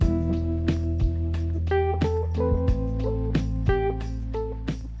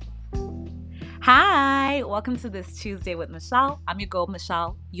Hi, welcome to this Tuesday with Michelle. I'm your girl,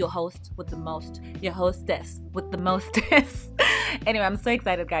 Michelle, your host with the most, your hostess with the mostest. Anyway, I'm so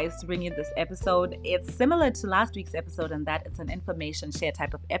excited, guys, to bring you this episode. It's similar to last week's episode in that it's an information share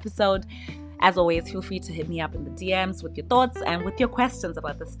type of episode. As always, feel free to hit me up in the DMs with your thoughts and with your questions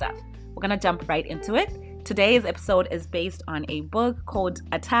about this stuff. We're going to jump right into it. Today's episode is based on a book called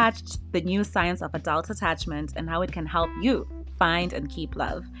Attached: The New Science of Adult Attachment and How It Can Help You Find and Keep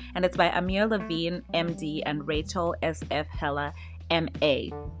Love. And it's by Amir Levine, MD, and Rachel Heller, MA.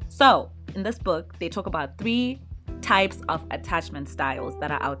 So, in this book, they talk about three types of attachment styles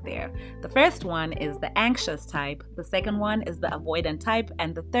that are out there. The first one is the anxious type, the second one is the avoidant type,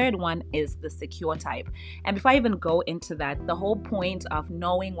 and the third one is the secure type. And before I even go into that, the whole point of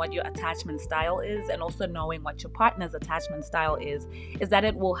knowing what your attachment style is and also knowing what your partner's attachment style is that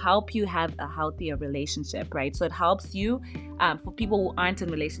it will help you have a healthier relationship, right? So it helps you, for people who aren't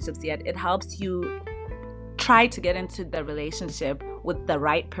in relationships yet, it helps you try to get into the relationship with the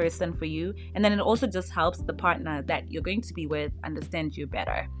right person for you. And then it also just helps the partner that you're going to be with understand you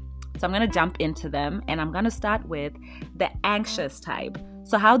better. So I'm going to jump into them, and I'm going to start with the anxious type.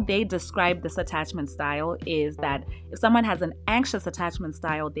 So how they describe this attachment style is that if someone has an anxious attachment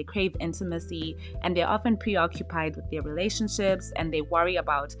style, they crave intimacy and they're often preoccupied with their relationships and they worry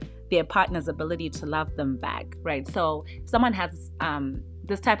about their partner's ability to love them back, right? So if someone has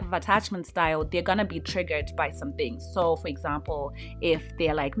this type of attachment style, they're gonna be triggered by some things. So for example, if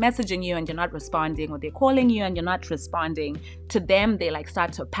they're like messaging you and you're not responding, or they're calling you and you're not responding, to them they like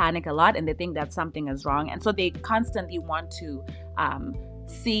start to panic a lot and they think that something is wrong, and so they constantly want to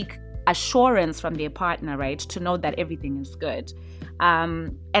seek assurance from their partner, right, to know that everything is good.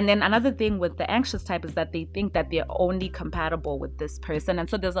 And then another thing with the anxious type is that they think that they're only compatible with this person. And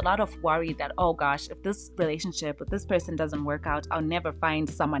so there's a lot of worry that, oh gosh, if this relationship with this person doesn't work out, I'll never find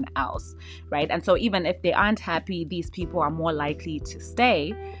someone else, right? And so even if they aren't happy, these people are more likely to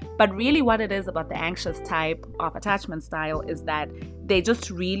stay. But really what it is about the anxious type of attachment style is that they just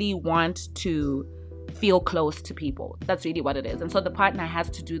really want to feel close to people. That's really what it is. And so the partner has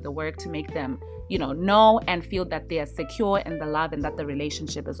to do the work to make them, know and feel that they are secure in the love and that the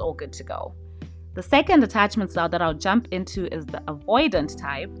relationship is all good to go. The second attachment style that I'll jump into is the avoidant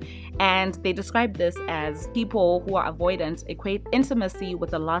type, and they describe this as people who are avoidant equate intimacy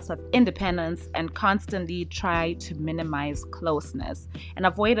with a loss of independence and constantly try to minimize closeness. And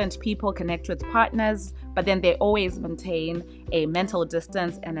avoidant people connect with partners, but then they always maintain a mental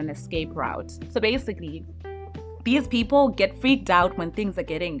distance and an escape route. So basically, these people get freaked out when things are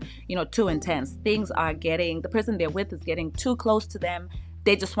getting, too intense. The person they're with is getting too close to them.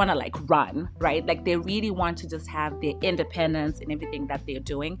 They just want to like run, right? Like they really want to just have their independence in everything that they're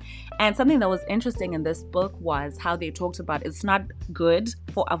doing. And something that was interesting in this book was how they talked about it's not good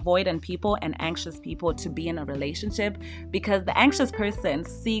for avoidant people and anxious people to be in a relationship, because the anxious person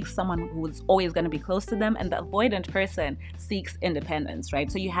seeks someone who's always going to be close to them, and the avoidant person seeks independence,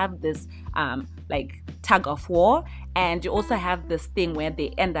 right? So you have this like tug of war, and you also have this thing where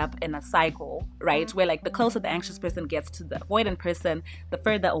they end up in a cycle, right? Where like the closer the anxious person gets to the avoidant person, the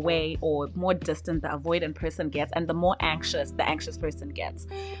further away or more distant the avoidant person gets, and the more anxious the anxious person gets.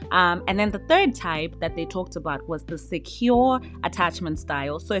 And then the third type that they talked about was the secure attachment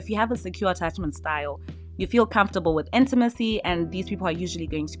style. So if you have a secure attachment style, you feel comfortable with intimacy, and these people are usually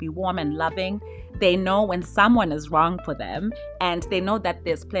going to be warm and loving. They know when someone is wrong for them, and they know that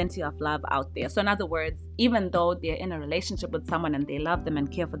there's plenty of love out there. So in other words, even though they're in a relationship with someone and they love them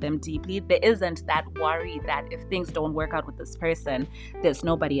and care for them deeply, there isn't that worry that if things don't work out with this person, there's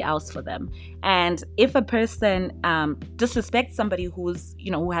nobody else for them. And if a person disrespects somebody who's,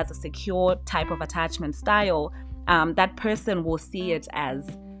 who has a secure type of attachment style, that person will see it as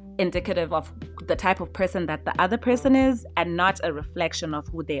indicative of the type of person that the other person is, and not a reflection of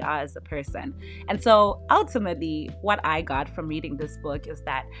who they are as a person. And so ultimately what I got from reading this book is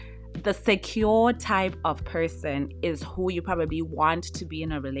that the secure type of person is who you probably want to be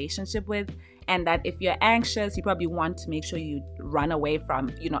in a relationship with, and that if you're anxious, you probably want to make sure you run away from,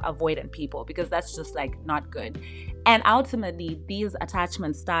 avoidant people, because that's just like not good. And ultimately these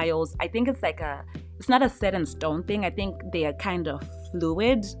attachment styles, I think it's not a set in stone thing. I think they are kind of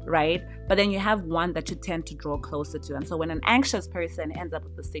fluid, right? But then you have one that you tend to draw closer to. And so when an anxious person ends up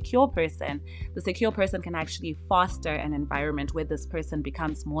with the secure person can actually foster an environment where this person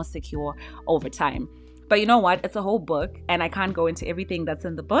becomes more secure over time. But you know what? It's a whole book, and I can't go into everything that's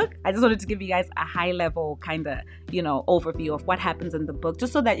in the book. I just wanted to give you guys a high level kind of, overview of what happens in the book,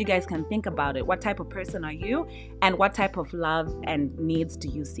 just so that you guys can think about it. What type of person are you, and what type of love and needs do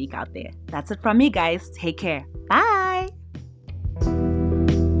you seek out there? That's it from me, guys. Take care. Bye.